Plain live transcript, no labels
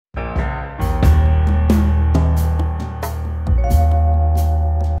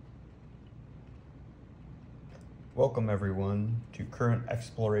Welcome everyone to Current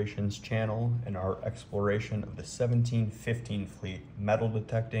Explorations channel and our exploration of the 1715 fleet metal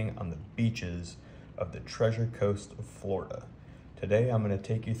detecting on the beaches of the Treasure Coast of Florida. Today I'm going to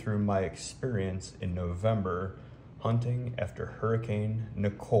take you through my experience in November hunting after Hurricane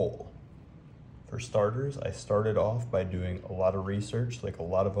Nicole. For starters, I started off by doing a lot of research like a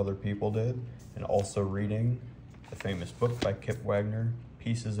lot of other people did, and also reading the famous book by Kip Wagner,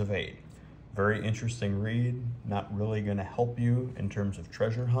 Pieces of 8. Very interesting read, not really going to help you in terms of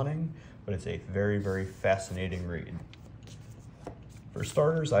treasure hunting, but it's a very, very fascinating read. For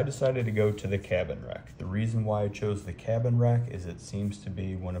starters, I decided to go to the cabin wreck. The reason why I chose the cabin wreck is it seems to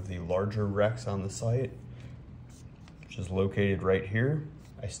be one of the larger wrecks on the site, which is located right here.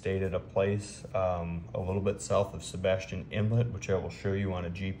 I stayed at a place a little bit south of Sebastian Inlet, which I will show you on a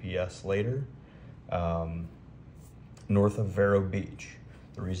GPS later, north of Vero Beach.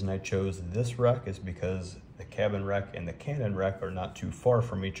 The reason I chose this wreck is because the cabin wreck and the cannon wreck are not too far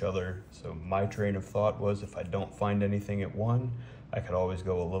from each other. So my train of thought was if I don't find anything at one, I could always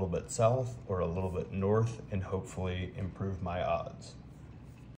go a little bit south or a little bit north and hopefully improve my odds.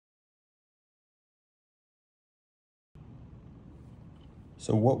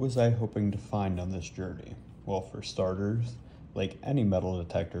 So what was I hoping to find on this journey? Well, for starters, like any metal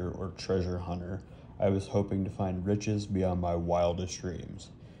detector or treasure hunter, I was hoping to find riches beyond my wildest dreams.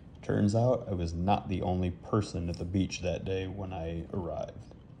 Turns out I was not the only person at the beach that day when I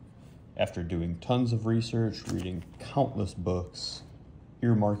arrived. After doing tons of research, reading countless books,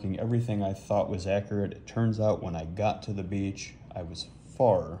 earmarking everything I thought was accurate, it turns out when I got to the beach, I was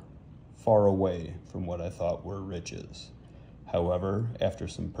far, far away from what I thought were riches. However, after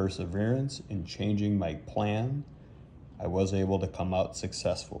some perseverance in changing my plan, I was able to come out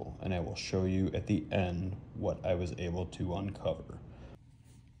successful, and I will show you at the end what I was able to uncover.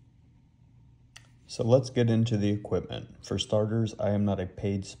 So let's get into the equipment. For starters, I am not a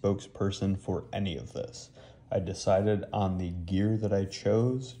paid spokesperson for any of this. I decided on the gear that I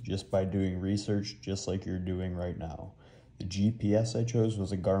chose just by doing research, just like you're doing right now. The GPS I chose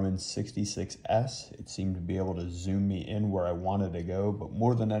was a Garmin 66S. It seemed to be able to zoom me in where I wanted to go, but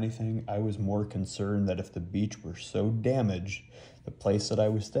more than anything, I was more concerned that if the beach were so damaged, the place that I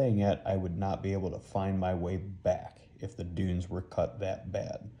was staying at, I would not be able to find my way back if the dunes were cut that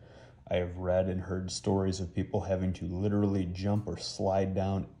bad. I have read and heard stories of people having to literally jump or slide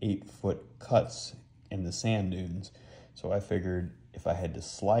down 8-foot cuts in the sand dunes, so I figured if I had to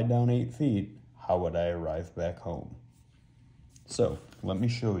slide down 8 feet, how would I arrive back home? So, let me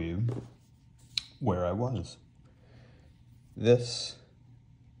show you where I was. This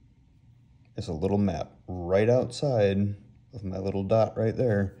is a little map. Right outside of my little dot right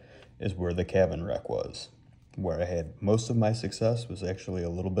there is where the cabin wreck was. Where I had most of my success was actually a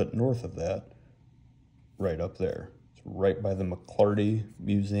little bit north of that, right up there. It's right by the McClarty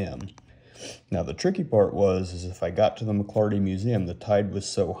Museum. Now, the tricky part is if I got to the McClarty Museum, the tide was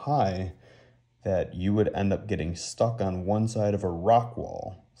so high that you would end up getting stuck on one side of a rock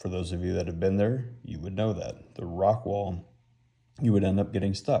wall. For those of you that have been there, you would know that. The rock wall, you would end up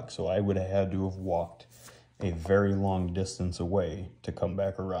getting stuck. So I would have had to have walked a very long distance away to come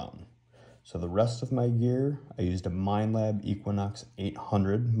back around. So the rest of my gear, I used a Minelab Equinox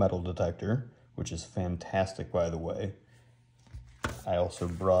 800 metal detector, which is fantastic, by the way. I also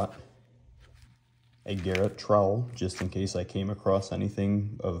brought a Garrett trowel, just in case I came across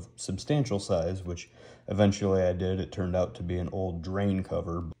anything of substantial size, which eventually I did. It turned out to be an old drain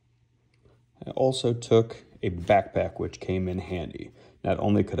cover. I also took a backpack, which came in handy. Not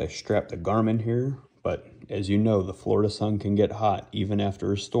only could I strap the Garmin here, but as you know, the Florida sun can get hot even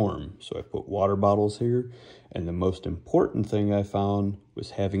after a storm. So I put water bottles here, and the most important thing I found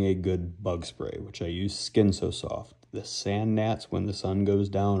was having a good bug spray, which I use Skin So Soft. The sand gnats, when the sun goes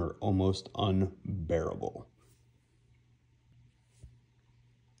down, are almost unbearable.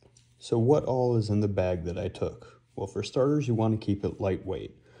 So what all is in the bag that I took? Well, for starters, you want to keep it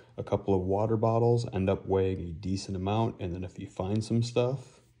lightweight. A couple of water bottles end up weighing a decent amount, and then if you find some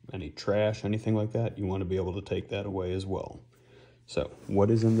stuff, any trash, anything like that, you want to be able to take that away as well. So what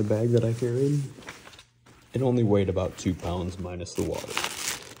is in the bag that I carried? It only weighed about 2 pounds minus the water.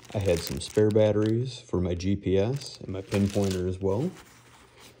 I had some spare batteries for my GPS and my pinpointer as well.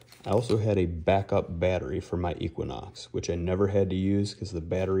 I also had a backup battery for my Equinox, which I never had to use because the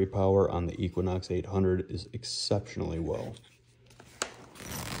battery power on the Equinox 800 is exceptionally well.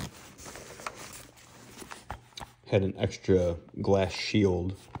 Had an extra glass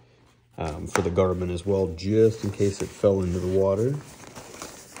shield for the Garmin as well, just in case it fell into the water.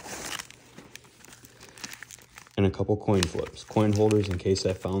 And a couple coin flips, coin holders in case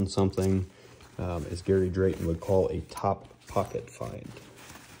I found something as Gary Drayton would call, a top pocket find.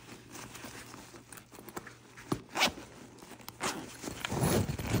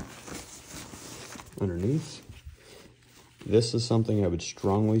 Underneath, this is something I would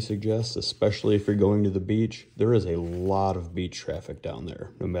strongly suggest, especially if you're going to the beach. There is a lot of beach traffic down there,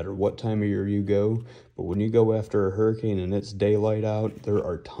 no matter what time of year you go. But when you go after a hurricane and it's daylight out, there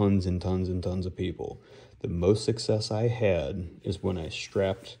are tons and tons and tons of people. The most success I had is when I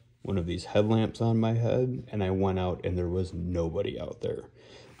strapped one of these headlamps on my head and I went out and there was nobody out there.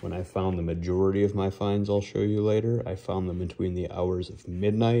 When I found the majority of my finds, I'll show you later, I found them between the hours of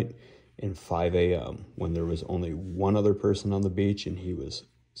midnight and 5 a.m. when there was only one other person on the beach and he was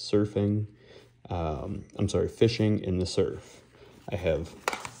fishing in the surf. I have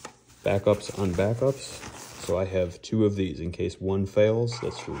backups on backups, so I have 2 of these in case one fails.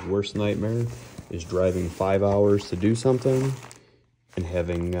 That's your worst nightmare, is driving 5 hours to do something and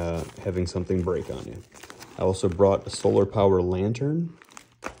having something break on you. I also brought a solar power lantern.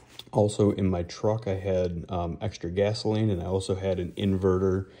 Also in my truck, I had extra gasoline, and I also had an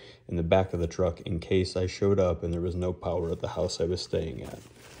inverter in the back of the truck in case I showed up and there was no power at the house I was staying at.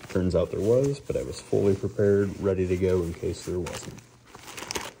 Turns out there was, but I was fully prepared, ready to go in case there wasn't.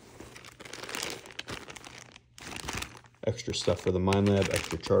 Extra stuff for the Mind Lab,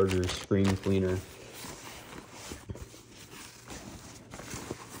 extra chargers, screen cleaner.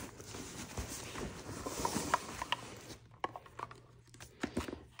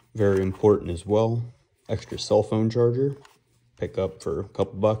 Very important as well, extra cell phone charger. Pick up for a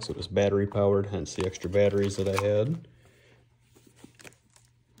couple bucks. It was battery powered, hence the extra batteries that I had.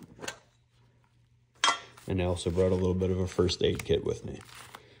 And I also brought a little bit of a first aid kit with me.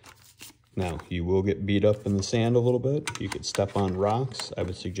 Now, you will get beat up in the sand a little bit. You could step on rocks. I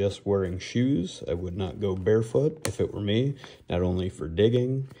would suggest wearing shoes. I would not go barefoot if it were me, not only for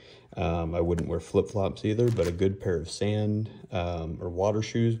digging. I wouldn't wear flip-flops either, but a good pair of sand or water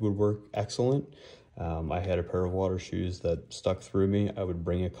shoes would work excellent. I had a pair of water shoes that stuck through me. I would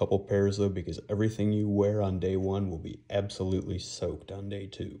bring a couple pairs though, because everything you wear on day 1 will be absolutely soaked on day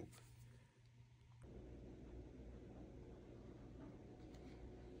 2.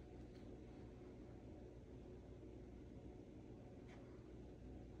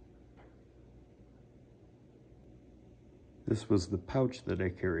 This was the pouch that I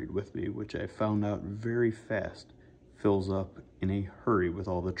carried with me, which I found out very fast fills up in a hurry with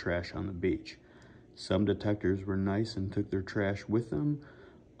all the trash on the beach. Some detectors were nice and took their trash with them.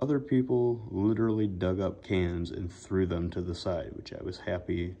 Other people literally dug up cans and threw them to the side, which I was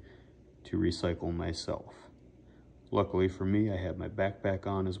happy to recycle myself. Luckily for me, I had my backpack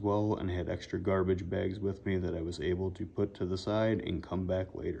on as well and had extra garbage bags with me that I was able to put to the side and come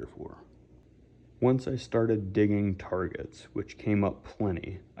back later for. Once I started digging targets, which came up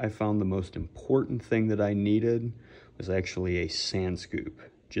plenty, I found the most important thing that I needed was actually a Sandscoop,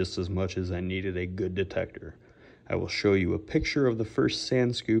 just as much as I needed a good detector. I will show you a picture of the first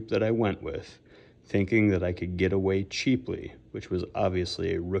Sandscoop that I went with, thinking that I could get away cheaply, which was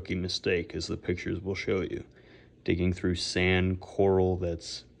obviously a rookie mistake, as the pictures will show you. Digging through sand, coral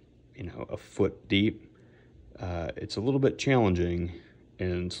that's, a foot deep, it's a little bit challenging,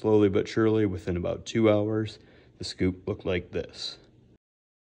 and slowly but surely, within about 2 hours, the scoop looked like this.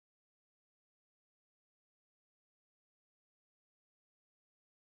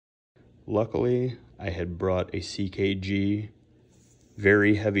 Luckily, I had brought a CKG,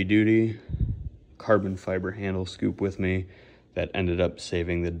 very heavy duty, carbon fiber handle scoop with me that ended up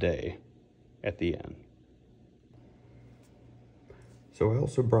saving the day at the end. So I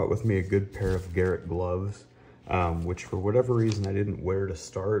also brought with me a good pair of Garrett gloves, which for whatever reason I didn't wear to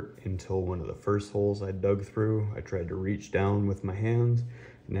start until one of the first holes I dug through. I tried to reach down with my hands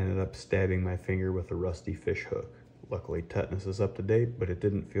and ended up stabbing my finger with a rusty fish hook. Luckily, tetanus is up to date, but it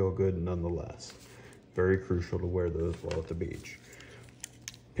didn't feel good nonetheless. Very crucial to wear those while at the beach.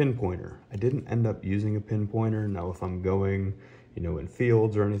 Pinpointer. I didn't end up using a pinpointer. Now, if I'm going, in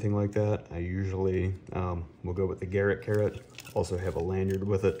fields or anything like that, I usually will go with the Garrett carrot. Also have a lanyard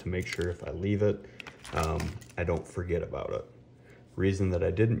with it to make sure if I leave it, I don't forget about it. Reason that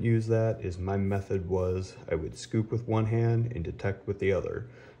I didn't use that is my method was I would scoop with one hand and detect with the other.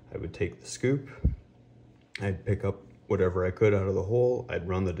 I would take the scoop, I'd pick up whatever I could out of the hole, I'd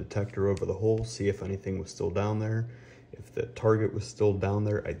run the detector over the hole, see if anything was still down there. If the target was still down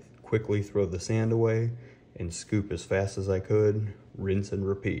there, I'd quickly throw the sand away and scoop as fast as I could, rinse and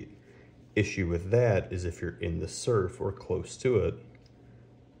repeat. Issue with that is if you're in the surf or close to it,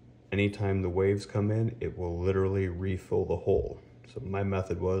 anytime the waves come in, it will literally refill the hole. So my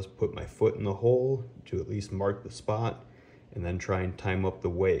method was put my foot in the hole to at least mark the spot and then try and time up the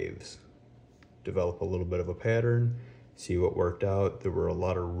waves. develop a little bit of a pattern, see what worked out. There were a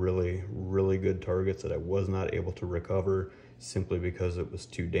lot of really good targets that I was not able to recover simply because it was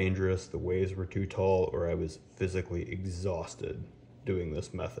too dangerous, the waves were too tall, or I was physically exhausted doing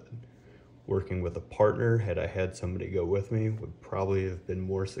this method. Working with a partner, had I had somebody go with me, would probably have been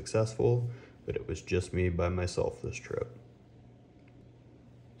more successful, but it was just me by myself this trip.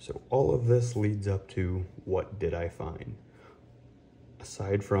 So all of this leads up to, what did I find?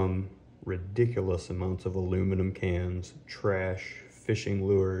 Aside from ridiculous amounts of aluminum cans, trash, fishing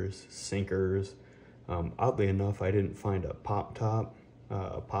lures, sinkers, oddly enough, I didn't find a pop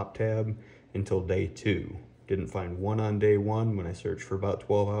tab until day 2. Didn't find one on day 1 when I searched for about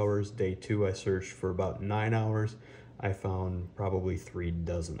 12 hours. Day 2, I searched for about 9 hours. I found probably 3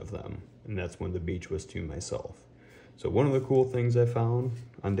 dozen of them, and that's when the beach was to myself. So one of the cool things I found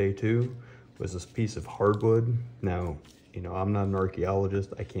on day 2 was this piece of hardwood. Now, you know, I'm not an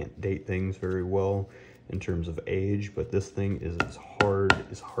archaeologist. I can't date things very well in terms of age, but this thing is as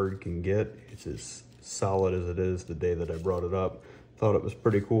hard can get. It's as solid as it is the day that I brought it up. Thought it was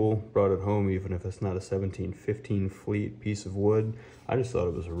pretty cool, brought it home, even if it's not a 1715 fleet piece of wood. I just thought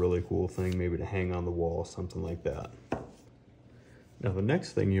it was a really cool thing, maybe to hang on the wall, something like that. Now the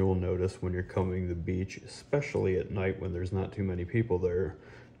next thing you will notice when you're combing the beach, especially at night when there's not too many people there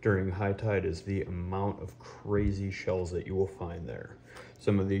during high tide, is the amount of crazy shells that you will find there.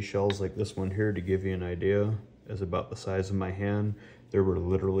 Some of these shells, like this one here, to give you an idea, is about the size of my hand. There were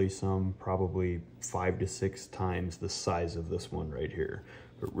literally some probably 5 to 6 times the size of this one right here.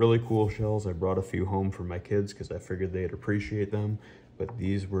 But really cool shells. I brought a few home for my kids because I figured they'd appreciate them, but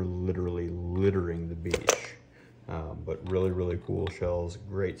these were literally littering the beach. But really cool shells.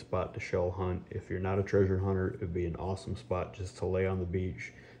 Great spot to shell hunt. If you're not a treasure hunter, it would be an awesome spot just to lay on the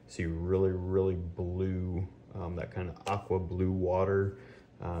beach, see really blue, that kind of aqua blue water.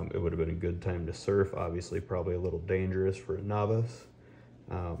 It would have been a good time to surf. Obviously probably a little dangerous for a novice,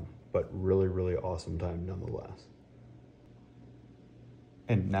 but really awesome time nonetheless.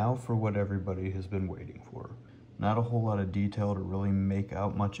 And now for what everybody has been waiting for. Not a whole lot of detail to really make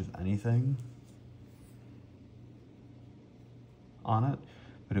out much of anything on it,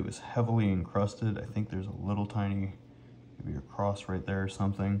 but it was heavily encrusted. I think there's a little tiny, maybe a cross right there or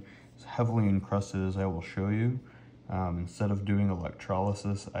something. It's heavily encrusted, as I will show you. Instead of doing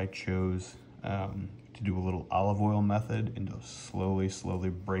electrolysis, I chose to do a little olive oil method and to slowly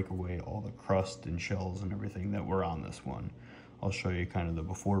break away all the crust and shells and everything that were on this one. I'll show you kind of the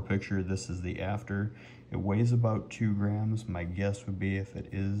before picture. This is the after. It weighs about 2 grams. My guess would be, if it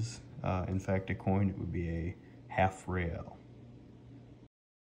is in fact a coin, it would be a half real.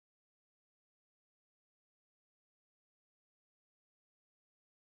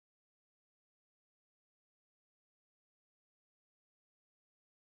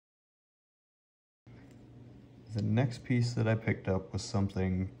 The next piece that I picked up was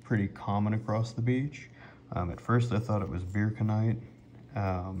something pretty common across the beach. At first I thought it was birkenite,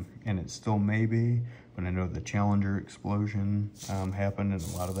 and it still may be, but I know the Challenger explosion happened and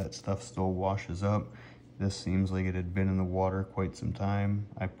a lot of that stuff still washes up. This seems like it had been in the water quite some time.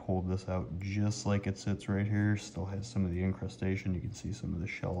 I pulled this out just like it sits right here. Still has some of the incrustation. You can see some of the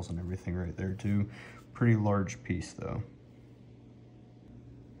shells and everything right there too. Pretty large piece though.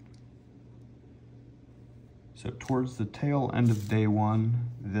 So towards the tail end of day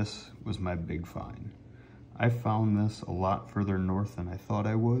 1, this was my big find. I found this a lot further north than I thought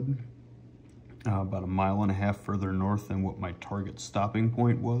I would, about 1.5 miles further north than what my target stopping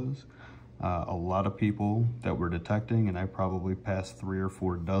point was. A lot of people that were detecting, and I probably passed 3 or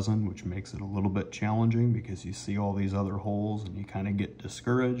 4 dozen, which makes it a little bit challenging because you see all these other holes and you kind of get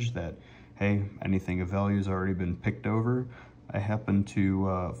discouraged that, hey, anything of value has already been picked over. I happened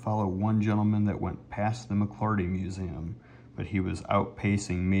to follow one gentleman that went past the McClarty Museum, but he was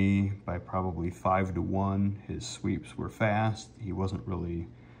outpacing me by probably 5 to 1. His sweeps were fast. He wasn't really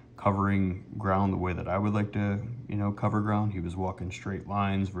covering ground the way that I would like to, you know, cover ground. He was walking straight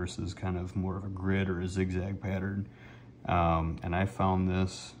lines versus kind of more of a grid or a zigzag pattern. And I found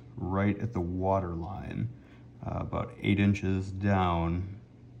this right at the water line, about 8 inches down.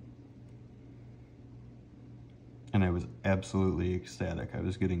 And I was absolutely ecstatic. I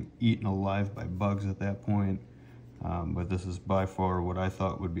was getting eaten alive by bugs at that point, but this is by far what I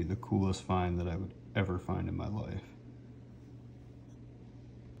thought would be the coolest find that I would ever find in my life.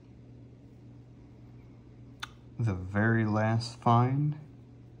 The very last find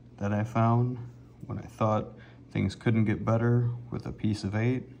that I found when I thought things couldn't get better with a piece of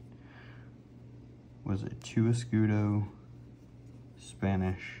 8 was a 2 Escudo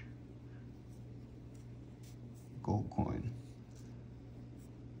Spanish gold coin.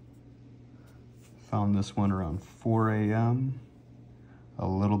 Found this one around 4 a.m. a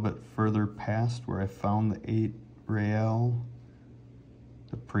little bit further past where I found the 8 Reale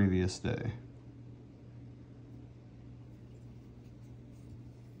the previous day.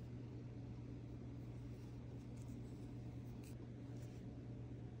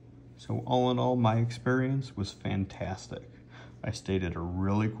 So all in all, my experience was fantastic. I stayed at a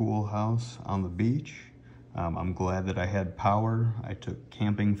really cool house on the beach. I'm glad that I had power. I took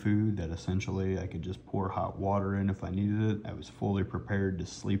camping food that essentially I could just pour hot water in if I needed it. I was fully prepared to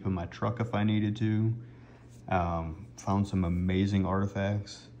sleep in my truck if I needed to. Found some amazing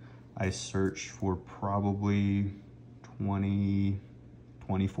artifacts. I searched for probably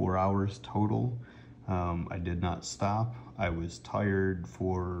 24 hours total. I did not stop. I was tired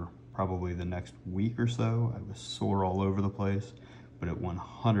for probably the next week or so. I was sore all over the place, but it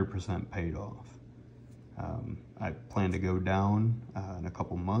 100% paid off. I plan to go down in a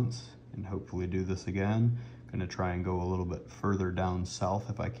couple months and hopefully do this again. Gonna try and go a little bit further down south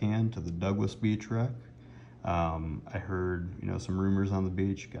if I can to the Douglas Beach wreck. I heard, some rumors on the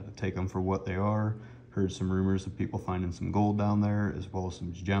beach, gotta take them for what they are. Heard some rumors of people finding some gold down there, as well as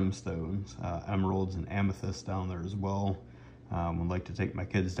some gemstones, emeralds and amethysts down there as well. Would like to take my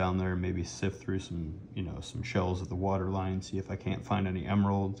kids down there and maybe sift through some, some shells at the water line, see if I can't find any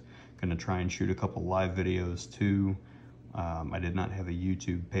emeralds. Gonna try and shoot a couple live videos too. I did not have a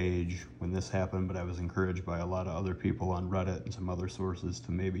YouTube page when this happened, but I was encouraged by a lot of other people on Reddit and some other sources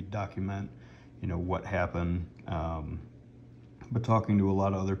to maybe document, what happened. But talking to a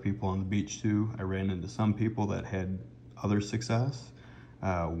lot of other people on the beach too, I ran into some people that had other success.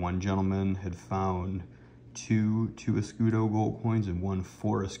 One gentleman had found two Escudo gold coins and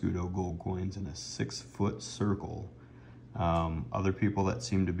 4 Escudo gold coins in a 6-foot circle. Other people that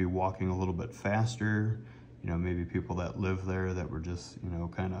seemed to be walking a little bit faster, maybe people that live there that were just,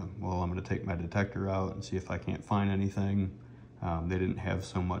 kind of, well, I'm going to take my detector out and see if I can't find anything. They didn't have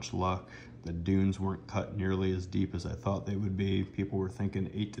so much luck. The dunes weren't cut nearly as deep as I thought they would be. People were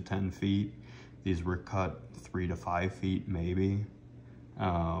thinking 8 to 10 feet. These were cut 3 to 5 feet maybe.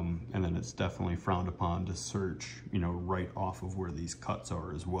 And then it's definitely frowned upon to search, right off of where these cuts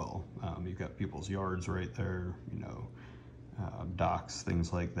are as well. You've got people's yards right there, docks,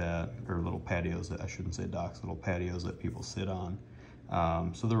 things like that, or little patios that, I shouldn't say docks, little patios that people sit on.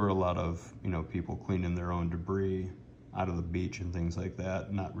 So there were a lot of, people cleaning their own debris out of the beach and things like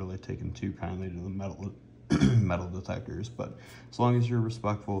that, not really taking too kindly to the metal detectors, but as long as you're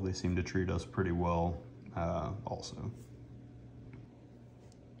respectful, they seem to treat us pretty well also.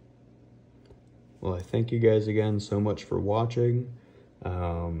 Well, I thank you guys again so much for watching.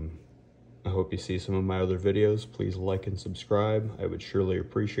 I hope you see some of my other videos. Please like and subscribe. I would surely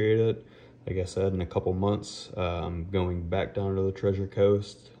appreciate it. Like I said, in a couple months, I'm going back down to the Treasure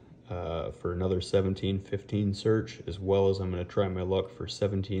Coast for another 1715 search, as well as I'm going to try my luck for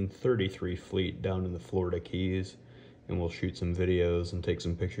 1733 fleet down in the Florida Keys, and we'll shoot some videos and take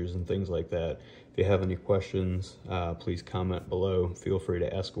some pictures and things like that. If you have any questions, please comment below. Feel free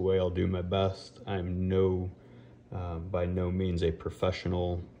to ask away. I'll do my best. I'm by no means a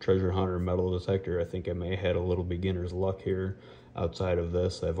professional treasure hunter metal detector. I think I may have had a little beginner's luck here. Outside of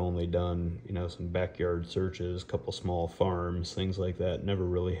this, I've only done, some backyard searches, a couple small farms, things like that. Never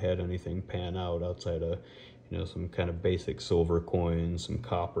really had anything pan out outside of, some kind of basic silver coins, some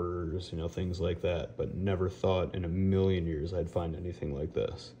coppers, things like that. But never thought in a million years I'd find anything like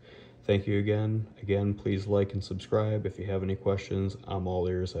this. Thank you again. Again, please like and subscribe. If you have any questions, I'm all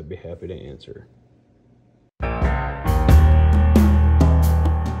ears. I'd be happy to answer.